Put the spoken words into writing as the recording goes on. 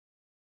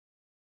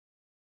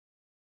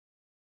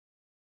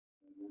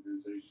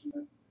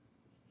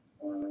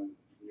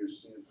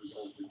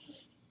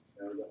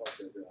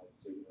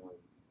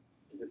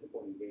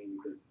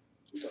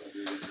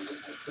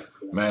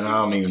Man, I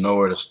don't even know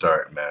where to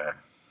start, man.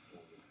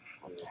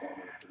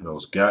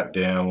 Those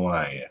goddamn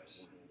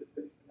Lions.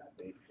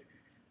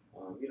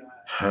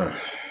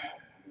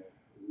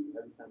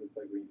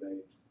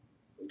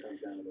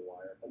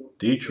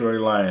 Detroit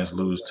Lions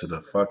lose to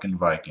the fucking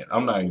Vikings.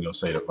 I'm not even gonna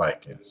say the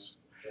Vikings.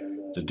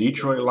 The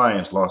Detroit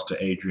Lions lost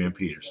to Adrian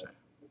Peterson.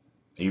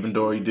 Even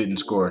though he didn't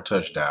score a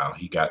touchdown,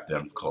 he got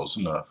them close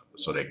enough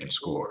so they can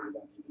score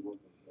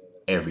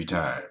every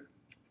time.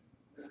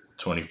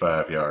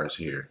 25 yards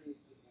here,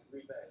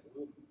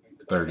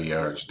 30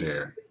 yards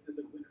there.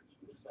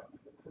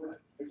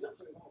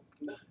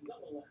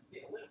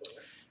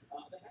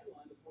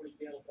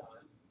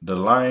 The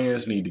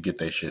Lions need to get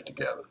their shit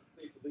together.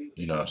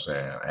 You know what I'm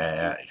saying?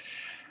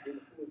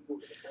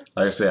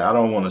 Like I said, I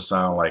don't want to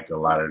sound like a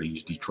lot of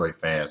these Detroit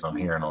fans I'm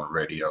hearing on the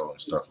radio and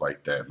stuff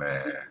like that,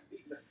 man.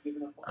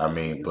 I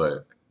mean,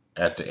 but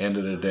at the end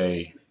of the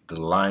day,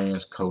 the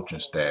Lions coaching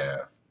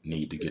staff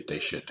need to get their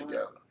shit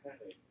together.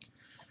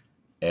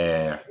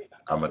 And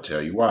I'm going to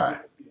tell you why.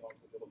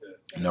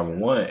 Number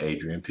one,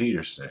 Adrian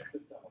Peterson.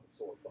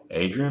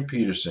 Adrian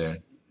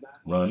Peterson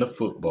run the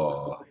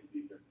football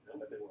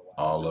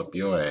all up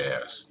your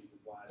ass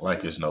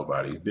like it's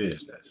nobody's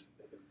business.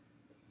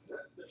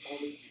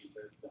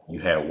 You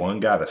had one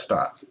guy to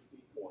stop,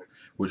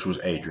 which was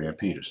Adrian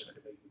Peterson.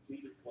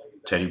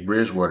 Teddy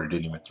Bridgewater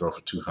didn't even throw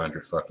for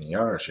 200 fucking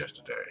yards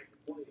yesterday.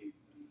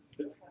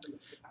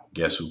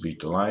 Guess who beat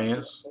the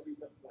Lions?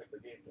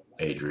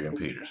 Adrian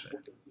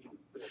Peterson.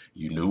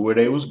 You knew where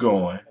they was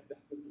going.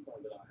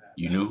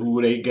 You knew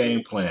who they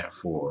game plan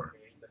for.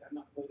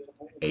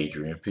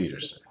 Adrian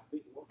Peterson.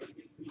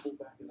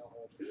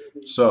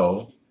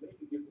 So,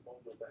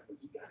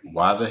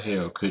 why the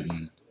hell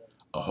couldn't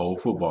a whole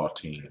football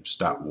team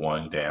stop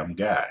one damn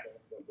guy?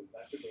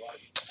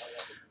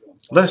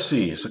 Let's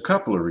see, it's a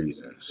couple of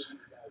reasons.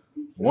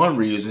 One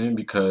reason,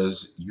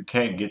 because you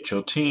can't get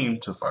your team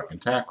to fucking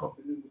tackle.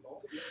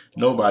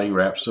 Nobody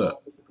wraps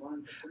up.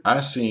 I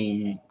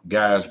seen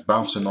guys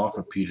bouncing off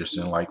of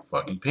Peterson like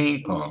fucking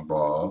ping pong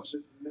balls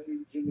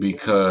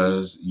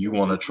because you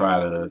want to try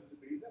to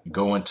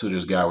go into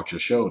this guy with your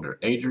shoulder.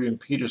 Adrian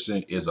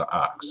Peterson is an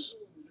ox.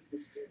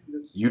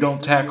 You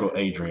don't tackle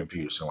Adrian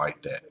Peterson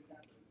like that.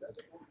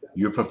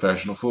 You're a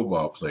professional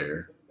football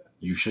player.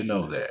 You should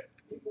know that.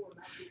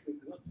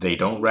 They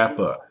don't wrap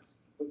up.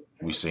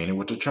 We've seen it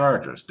with the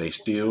Chargers. They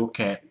still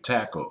can't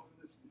tackle.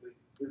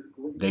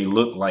 They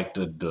look like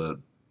the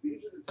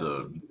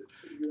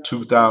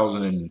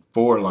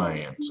 2004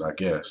 Lions, I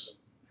guess.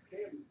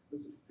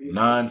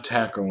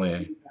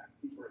 Non-tackling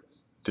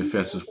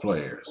defensive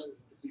players.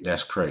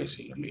 That's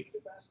crazy to me.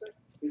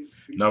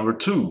 Number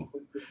two,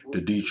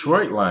 the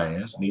Detroit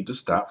Lions need to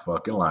stop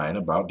fucking lying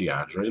about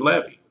DeAndre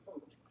Levy.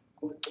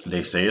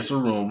 They say it's a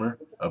rumor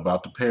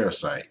about the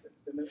parasite.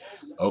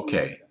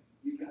 Okay.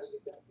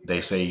 They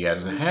say he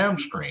has a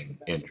hamstring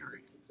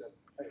injury.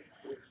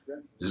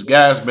 This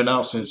guy's been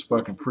out since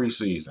fucking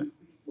preseason.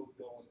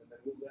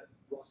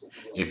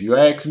 If you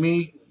ask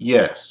me,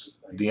 yes,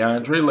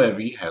 DeAndre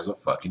Levy has a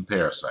fucking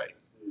parasite.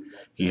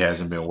 He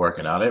hasn't been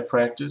working out at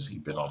practice. He's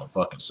been on the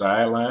fucking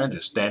sideline,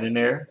 just standing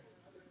there.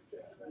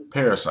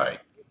 Parasite.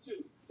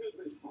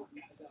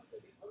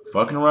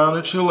 Fucking around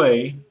in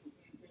Chile.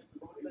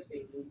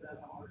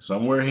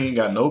 Somewhere he ain't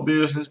got no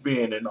business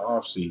being in the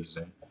off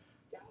season.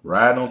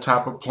 Riding on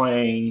top of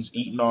planes,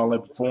 eating all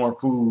that foreign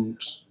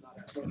foods,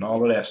 and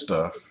all of that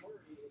stuff.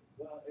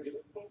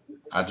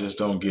 I just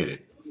don't get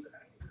it.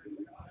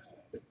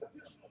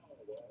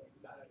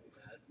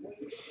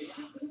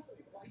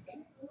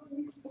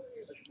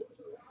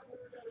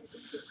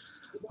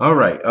 All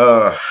right.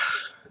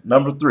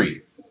 Number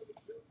three,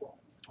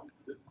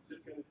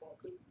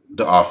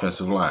 the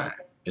offensive line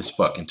is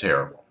fucking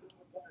terrible.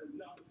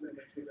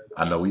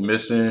 I know we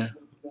missing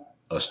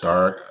a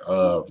star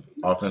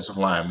offensive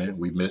lineman.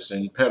 We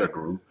missing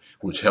Pettigrew,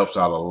 which helps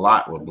out a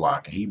lot with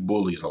blocking. He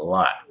bullies a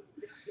lot.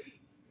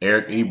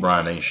 Eric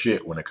Ebron ain't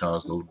shit when it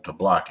comes to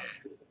blocking.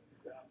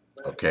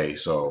 Okay,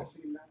 so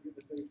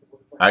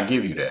I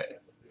give you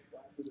that.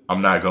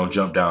 I'm not going to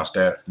jump down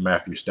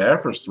Matthew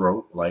Stafford's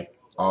throat like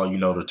all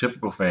the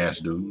typical fans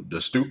do, the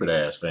stupid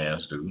ass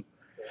fans do,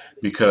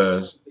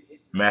 because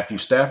Matthew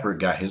Stafford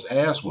got his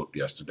ass whooped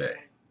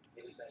yesterday.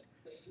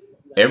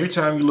 Every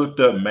time you looked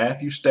up,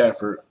 Matthew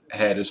Stafford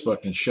had his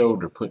fucking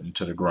shoulder put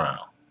into the ground.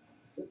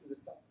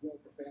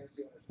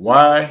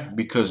 Why?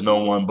 Because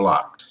no one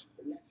blocked.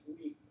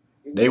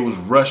 They was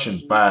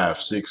rushing 5,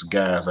 6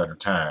 guys at a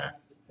time,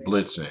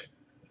 blitzing.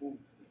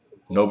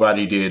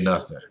 Nobody did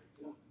nothing.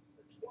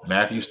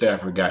 Matthew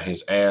Stafford got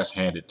his ass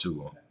handed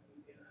to him.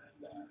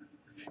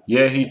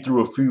 Yeah, he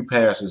threw a few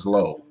passes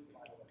low,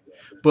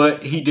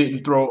 but he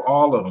didn't throw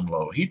all of them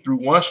low. He threw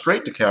one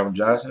straight to Calvin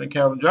Johnson, and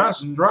Calvin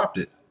Johnson dropped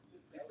it.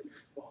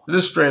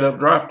 Just straight up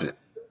dropped it.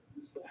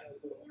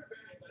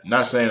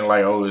 Not saying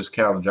like, oh, it's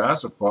Calvin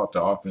Johnson's fault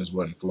the offense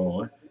wasn't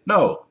flowing.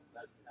 No.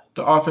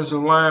 The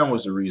offensive line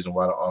was the reason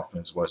why the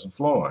offense wasn't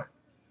flowing.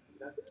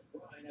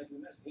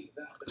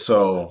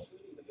 So,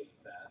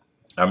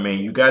 I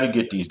mean, you got to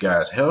get these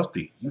guys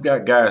healthy. You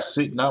got guys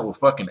sitting out with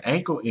fucking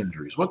ankle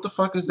injuries. What the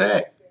fuck is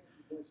that?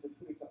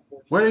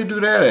 Where they do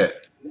that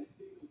at?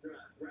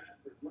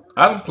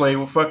 I done played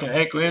with fucking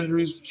ankle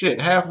injuries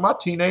shit half my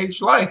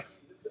teenage life.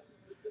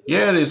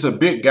 Yeah, it's a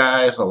big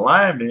guy, it's a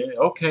lineman.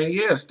 Okay,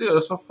 yeah, still,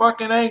 it's a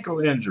fucking ankle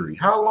injury.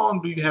 How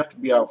long do you have to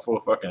be out for a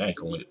fucking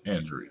ankle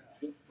injury?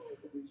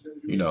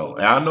 You know,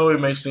 and I know it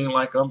may seem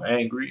like I'm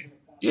angry.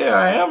 Yeah,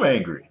 I am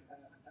angry.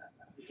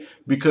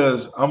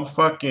 Because I'm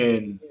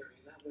fucking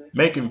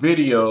making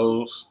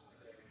videos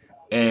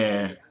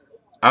and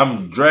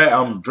I'm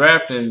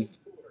drafting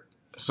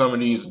some of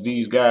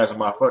these guys in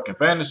my fucking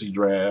fantasy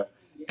draft,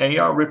 and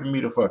y'all ripping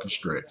me to fucking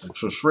shreds.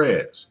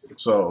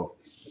 So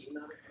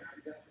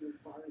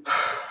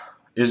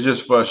it's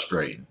just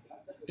frustrating.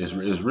 It's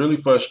really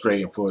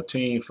frustrating for a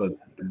team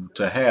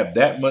to have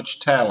that much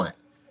talent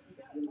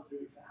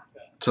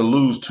to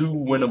lose two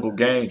winnable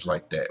games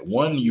like that.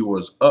 One, you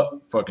was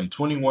up fucking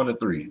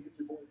 21-3,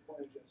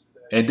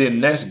 and then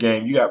next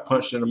game you got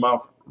punched in the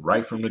mouth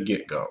right from the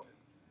get go,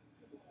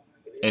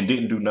 and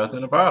didn't do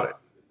nothing about it.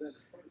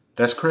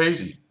 That's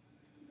crazy.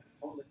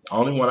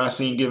 Only one I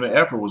seen giving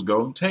effort was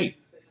Golden Tate.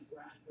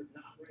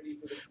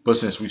 But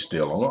since we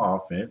still on the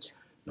offense,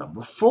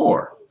 number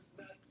 4.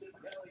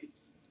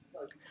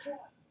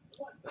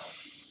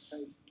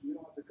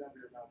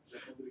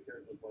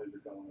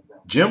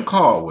 Jim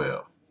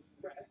Caldwell.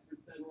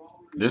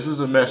 This is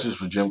a message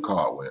for Jim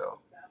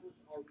Caldwell.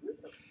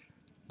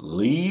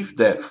 Leave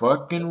that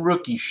fucking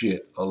rookie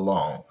shit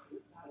alone.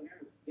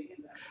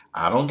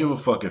 I don't give a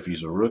fuck if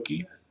he's a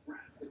rookie.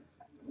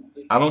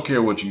 I don't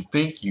care what you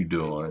think you're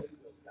doing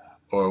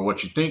or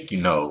what you think you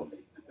know.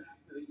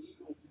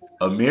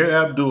 Amir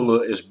Abdullah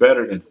is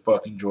better than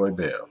fucking Joy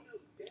Bell.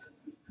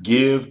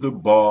 Give the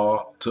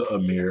ball to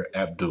Amir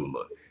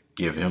Abdullah.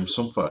 Give him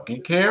some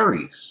fucking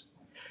carries.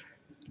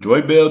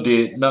 Joy Bell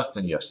did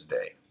nothing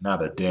yesterday.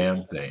 Not a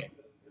damn thing.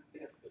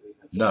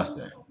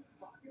 Nothing.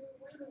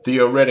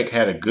 Theo Reddick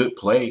had a good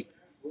play.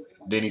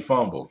 Then he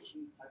fumbles.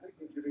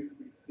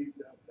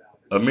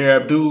 Amir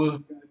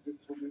Abdullah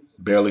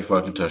barely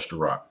fucking touched the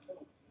rock.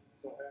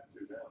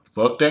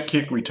 Fuck that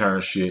kick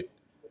return shit.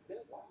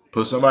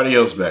 Put somebody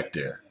else back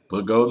there.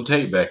 Put Golden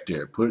Tate back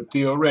there. Put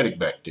Theo Reddick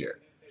back there.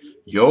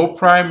 Your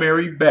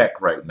primary back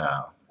right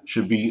now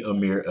should be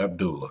Amir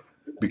Abdullah,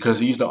 because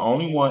he's the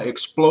only one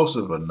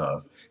explosive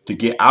enough to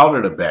get out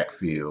of the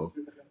backfield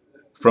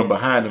from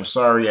behind them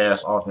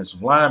sorry-ass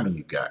offensive linemen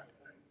you got.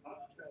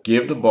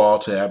 Give the ball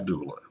to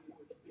Abdullah.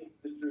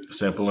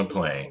 Simple and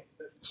plain.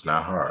 It's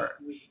not hard.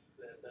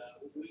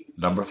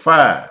 Number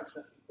 5,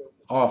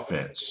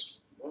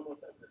 offense.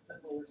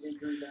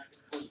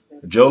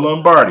 Joe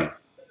Lombardi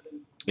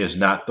is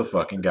not the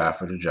fucking guy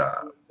for the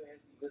job.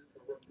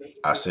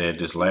 I said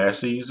this last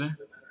season,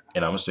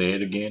 and I'm going to say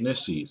it again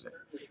this season.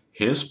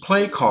 His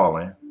play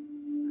calling,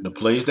 the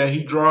plays that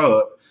he draw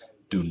up,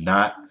 do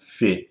not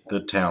fit the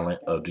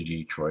talent of the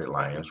Detroit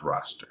Lions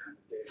roster.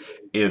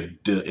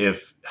 If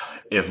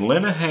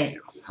Linehan,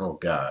 oh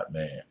God,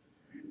 man,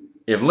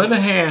 if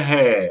Linehan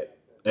had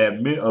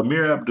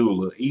Amir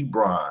Abdullah,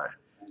 Ebron,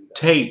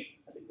 Tate,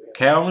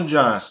 Calvin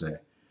Johnson,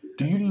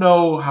 do you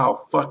know how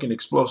fucking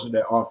explosive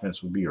that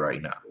offense would be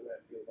right now?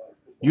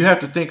 You have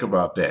to think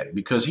about that,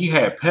 because he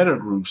had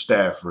Pettigrew,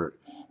 Stafford,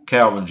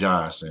 Calvin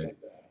Johnson,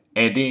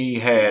 and then he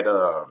had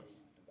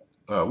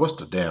what's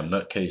the damn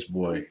nutcase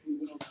boy?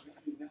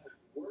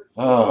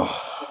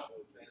 Oh,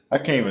 I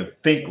can't even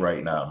think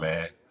right now,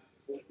 man.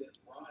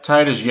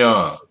 Titus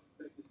Young.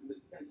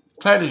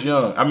 Titus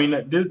Young. I mean,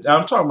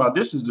 I'm talking about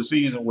this is the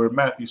season where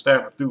Matthew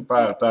Stafford threw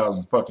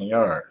 5,000 fucking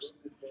yards.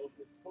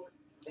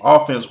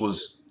 Offense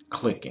was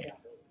clicking.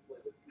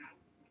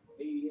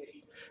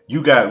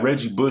 You got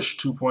Reggie Bush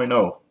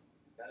 2.0.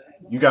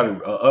 You got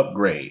an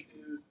upgrade.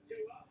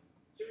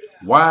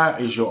 Why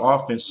is your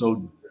offense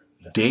so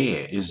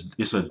dead?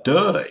 It's a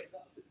dud.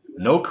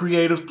 No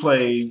creative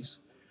plays.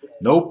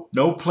 No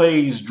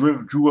plays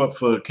drew up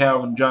for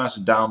Calvin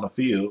Johnson down the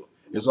field.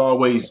 It's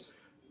always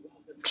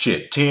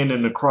shit 10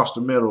 and across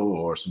the middle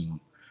or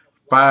some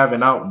 5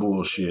 and out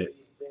bullshit.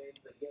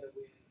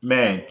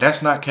 Man,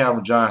 that's not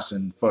Calvin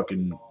Johnson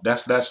fucking.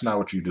 That's not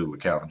what you do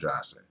with Calvin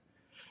Johnson.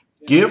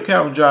 Give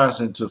Calvin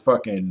Johnson to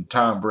fucking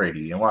Tom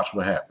Brady and watch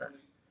what happens.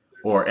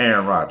 Or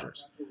Aaron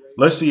Rodgers.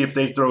 Let's see if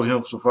they throw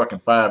him some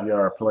fucking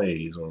 5-yard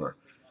plays. Or,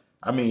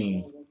 I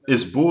mean,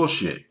 it's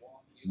bullshit.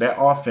 That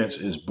offense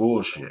is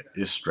bullshit.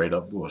 It's straight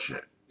up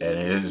bullshit. And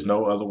there's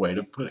no other way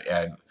to put it.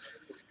 And,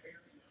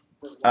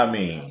 I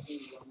mean,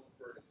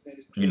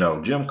 you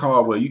know, Jim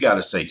Caldwell, you got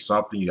to say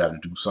something. You got to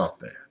do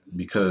something.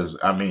 Because,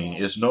 I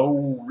mean, it's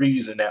no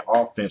reason that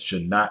offense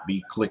should not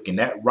be clicking.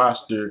 That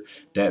roster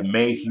that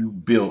Mayhew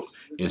built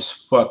is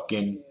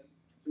fucking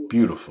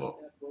beautiful.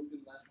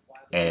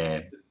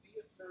 And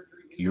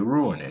you're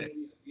ruining it.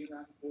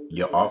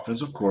 Your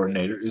offensive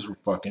coordinator is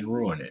fucking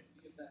ruining it.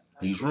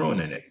 He's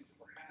ruining it.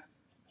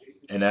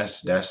 And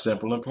that's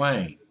simple and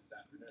plain.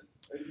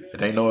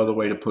 It ain't no other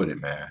way to put it,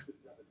 man.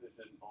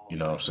 You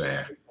know what I'm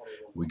saying?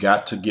 We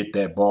got to get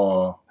that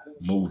ball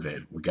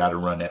moving. We got to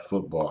run that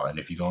football. And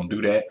if you're going to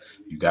do that,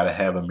 you got to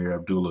have Amir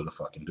Abdullah to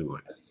fucking do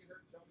it.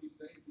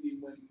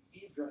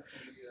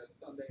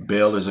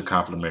 Bell is a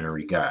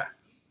complimentary guy.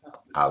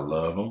 I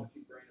love him.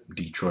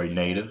 Detroit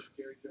native.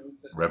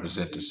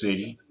 Represent the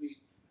city.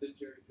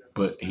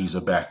 But he's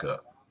a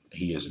backup.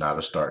 He is not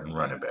a starting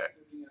running back.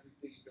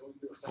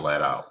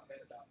 Flat out.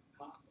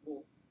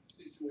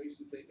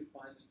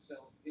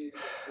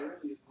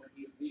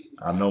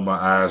 I know my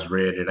eyes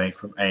red. It ain't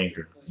from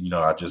anger. You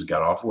know, I just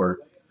got off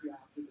work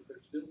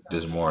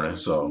this morning,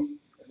 so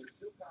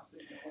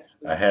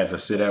I had to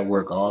sit at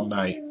work all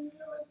night.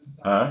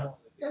 Huh?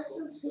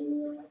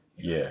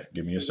 Yeah,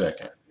 give me a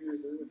second.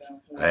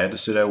 I had to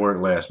sit at work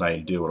last night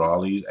and deal with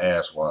all these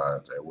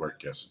asswads at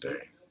work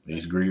yesterday.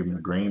 These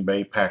Green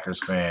Bay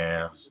Packers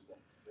fans,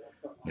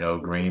 you know,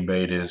 Green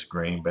Bay this,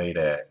 Green Bay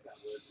that.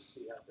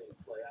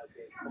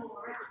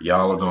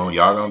 Y'all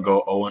gonna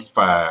go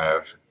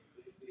 0-5.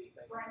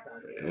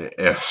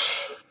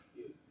 If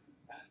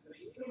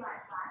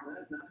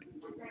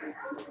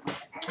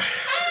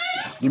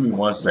give me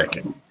 1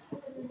 second.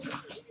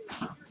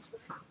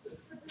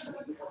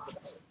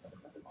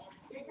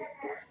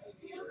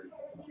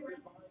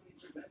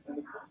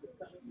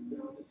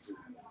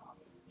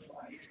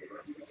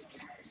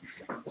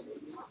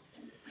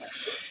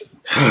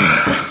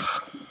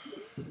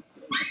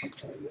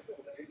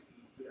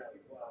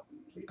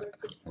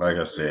 Like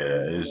I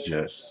said,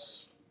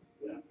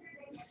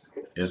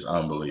 it's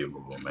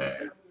unbelievable,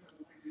 man.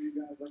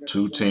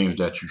 Two teams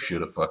that you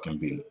should have fucking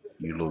beat,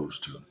 you lose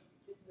to.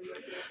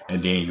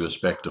 And then you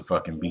expect to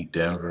fucking beat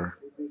Denver,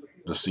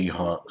 the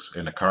Seahawks,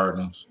 and the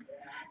Cardinals.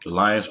 The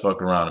Lions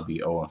fuck around and be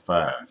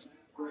 0-5.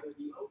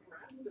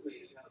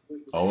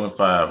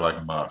 0-5 like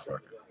a motherfucker.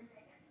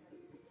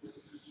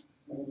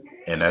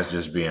 And that's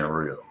just being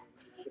real.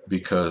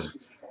 Because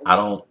I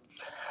don't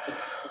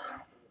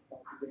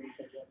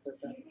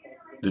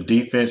the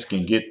defense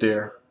can get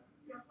there.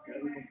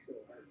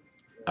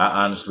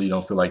 I honestly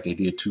don't feel like they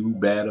did too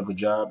bad of a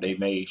job. They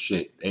made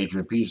shit.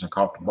 Adrian Peterson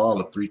coughed the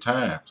ball up 3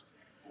 times.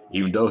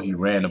 Even though he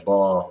ran the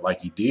ball like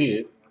he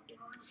did.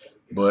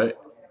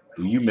 But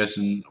you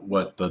missing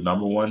what the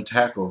number one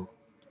tackle,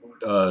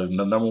 the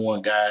number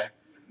one guy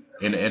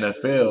in the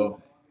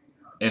NFL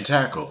in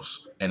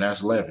tackles, and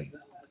that's Levy.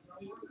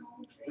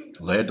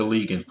 Led the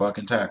league in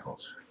fucking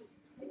tackles.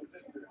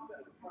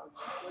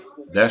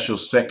 That's your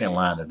second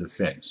line of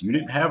defense. You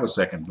didn't have a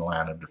second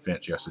line of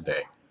defense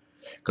yesterday.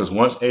 Because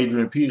once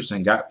Adrian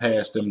Peterson got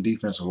past them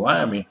defensive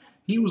linemen,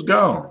 he was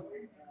gone.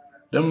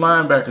 Them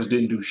linebackers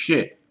didn't do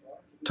shit.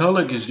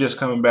 Tulloch is just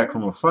coming back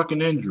from a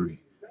fucking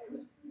injury.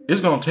 It's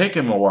going to take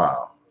him a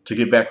while to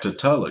get back to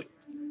Tulloch.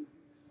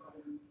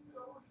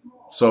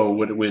 So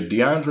with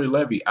DeAndre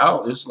Levy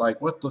out, it's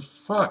like, what the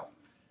fuck?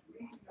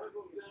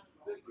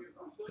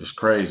 It's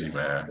crazy,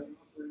 man.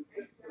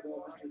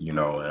 You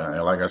know,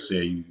 and like I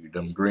said,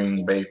 them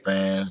Green Bay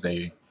fans,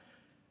 they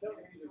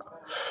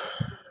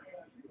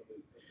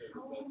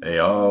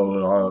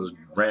all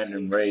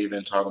random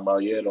raving talking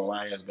about, yeah, the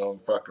Lions gonna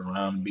fuck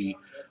around and be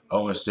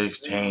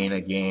 0-16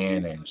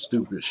 again and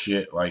stupid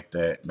shit like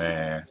that,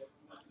 man.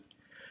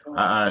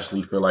 I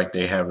honestly feel like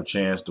they have a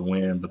chance to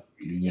win, but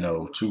you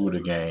know, 2 of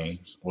the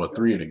games or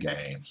 3 of the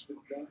games.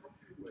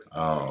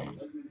 Um,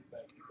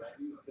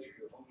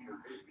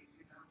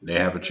 they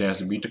have a chance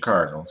to beat the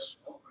Cardinals,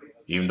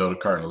 even though the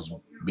Cardinals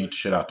beat the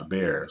shit out the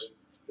Bears.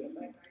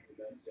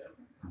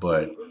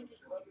 But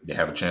they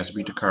have a chance to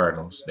beat the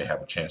Cardinals. They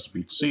have a chance to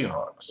beat the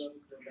Seahawks.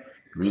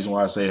 The reason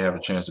why I say they have a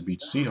chance to beat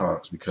the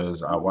Seahawks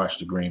because I watched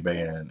the Green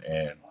Bay and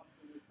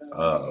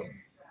uh,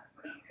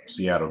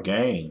 Seattle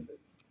game.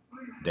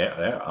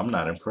 I'm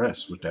not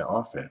impressed with that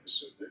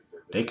offense.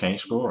 They can't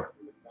score.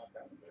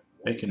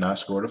 They cannot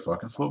score the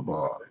fucking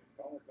football.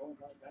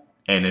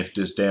 And if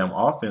this damn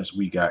offense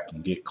we got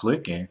can get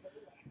clicking,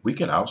 we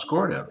can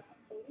outscore them.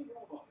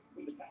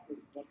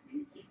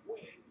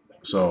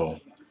 So,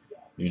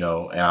 you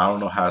know, and I don't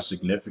know how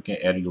significant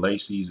Eddie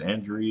Lacy's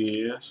injury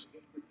is.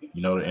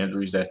 You know, the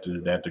injuries that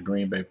the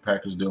Green Bay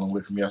Packers dealing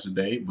with from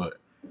yesterday. But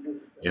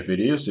if it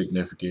is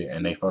significant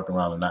and they fuck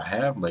around and not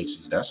have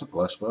Lacy's, that's a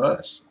plus for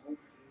us.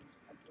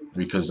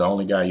 Because the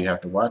only guy you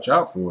have to watch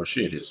out for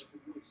shit is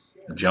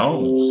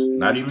Jones.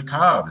 Not even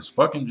Cobb. It's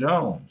fucking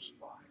Jones.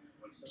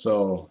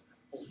 So,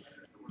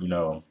 you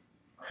know,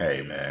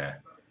 hey, man.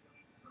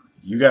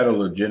 You got a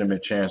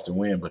legitimate chance to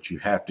win, but you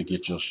have to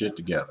get your shit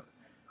together.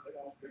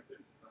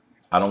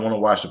 I don't want to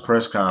watch the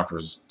press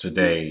conference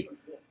today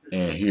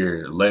and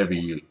hear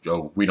Levy,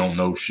 oh, we don't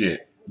know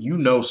shit. You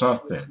know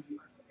something.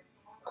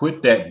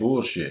 Quit that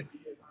bullshit.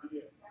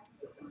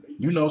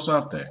 You know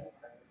something.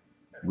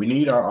 We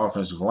need our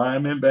offensive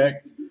linemen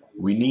back.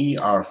 We need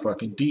our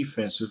fucking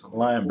defensive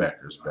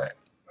linebackers back.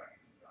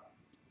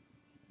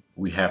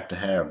 We have to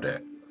have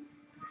that.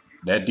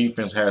 That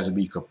defense has to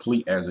be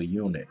complete as a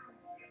unit.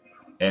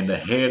 And the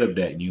head of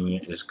that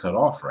unit is cut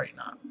off right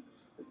now.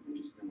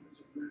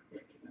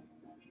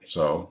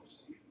 So,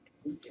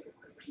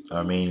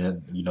 I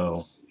mean, you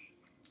know,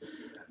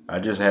 I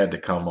just had to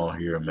come on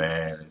here,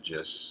 man, and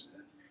just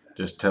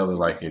tell it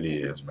like it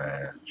is,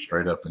 man.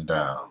 Straight up and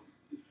down.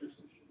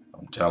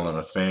 I'm telling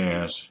the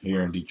fans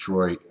here in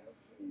Detroit,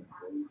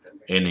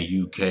 in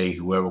the UK,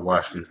 whoever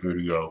watched this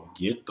video,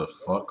 get the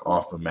fuck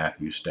off of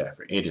Matthew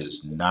Stafford. It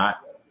is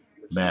not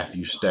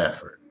Matthew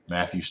Stafford.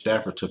 Matthew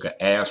Stafford took an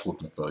ass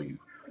whooping for you,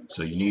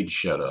 so you need to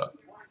shut up.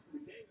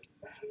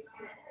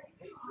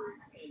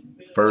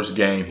 First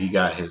game, he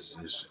got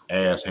his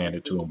ass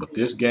handed to him, but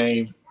this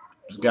game,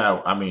 this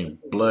guy, I mean,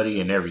 bloody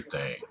and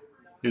everything.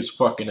 He was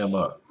fucking him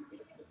up.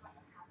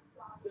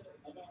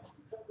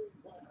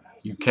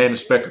 You can't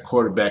expect a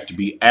quarterback to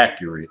be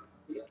accurate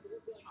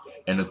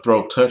and to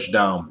throw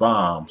touchdown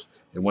bombs,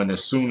 and when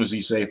as soon as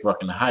he say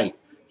fucking height,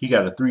 he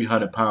got a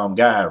 300-pound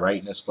guy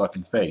right in his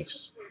fucking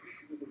face.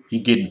 He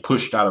getting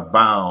pushed out of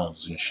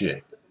bounds and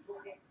shit.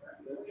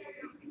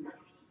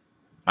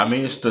 I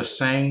mean, it's the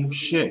same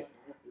shit.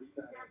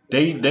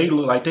 They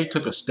look like they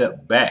took a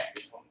step back.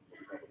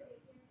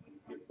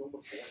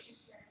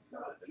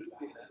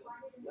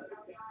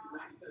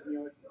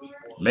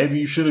 Maybe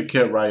you should have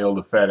kept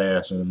Raiola fat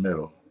ass in the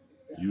middle.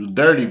 He was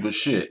dirty, but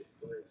shit.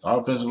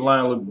 Offensive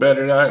line looked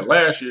better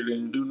last year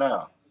than you do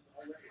now.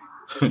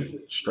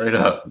 Straight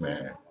up,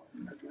 man.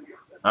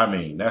 I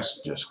mean,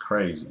 that's just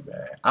crazy,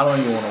 man. I don't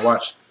even want to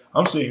watch.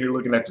 I'm sitting here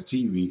looking at the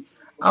TV.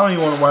 I don't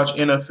even want to watch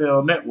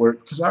NFL Network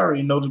because I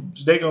already know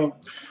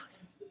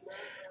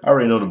I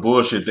already know the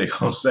bullshit they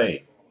gonna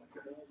say.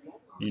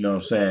 You know what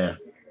I'm saying?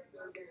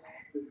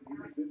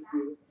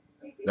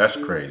 That's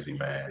crazy,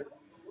 man.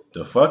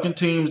 The fucking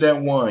teams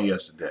that won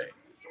yesterday: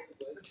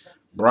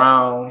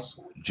 Browns,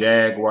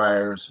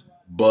 Jaguars,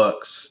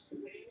 Bucks,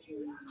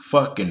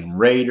 fucking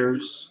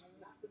Raiders.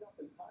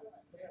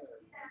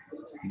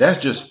 That's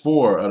just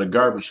 4 of the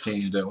garbage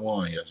teams that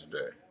won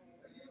yesterday.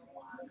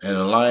 And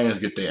the Lions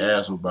get their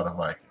ass whooped by the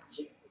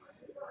Vikings.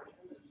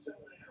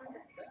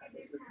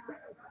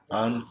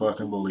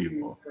 Unfucking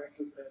believable.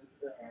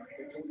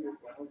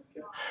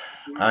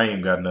 I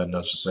ain't got nothing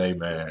else to say,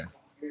 man.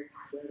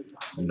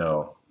 You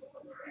know,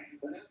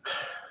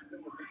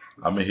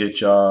 I'm gonna hit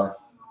y'all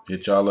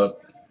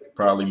up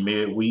probably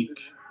midweek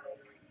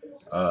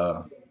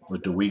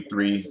with the week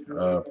 3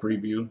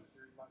 preview.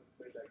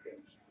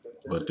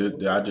 But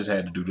I just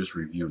had to do this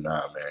review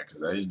now, man,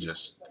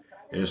 because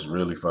it's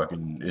really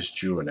fucking, it's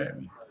chewing at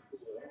me.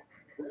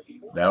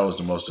 That was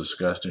the most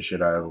disgusting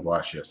shit I ever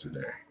watched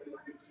yesterday.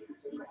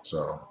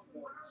 So,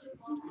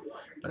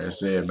 like I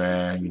said,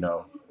 man, you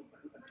know,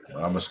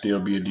 I'm going to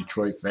still be a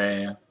Detroit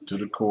fan to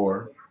the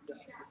core.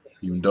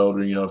 Even though,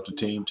 you know, if the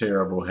team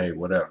terrible, hey,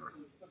 whatever.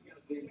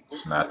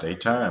 It's not their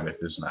time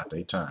if it's not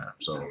their time.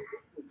 So,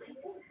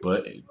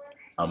 but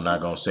I'm not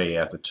going to say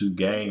after 2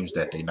 games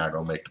that they're not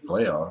going to make the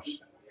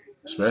playoffs,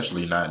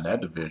 especially not in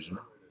that division.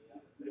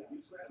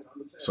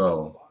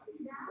 So,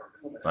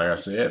 like I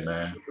said,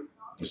 man,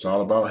 it's all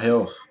about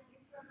health.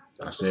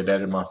 I said that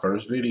in my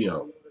first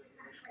video.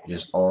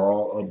 It's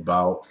all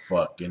about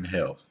fucking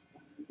health.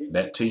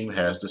 That team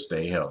has to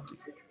stay healthy.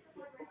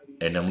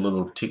 And them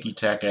little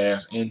ticky-tack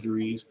ass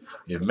injuries.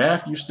 If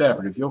Matthew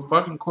Stafford, if your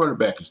fucking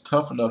quarterback is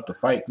tough enough to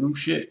fight through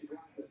shit,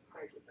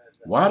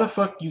 why the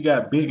fuck you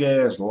got big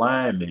ass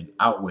linemen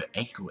out with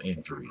ankle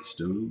injuries,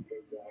 dude?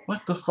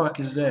 What the fuck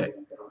is that?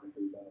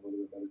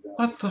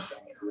 What the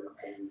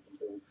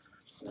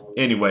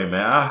Anyway,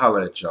 man, I'll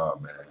holler at y'all,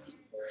 man.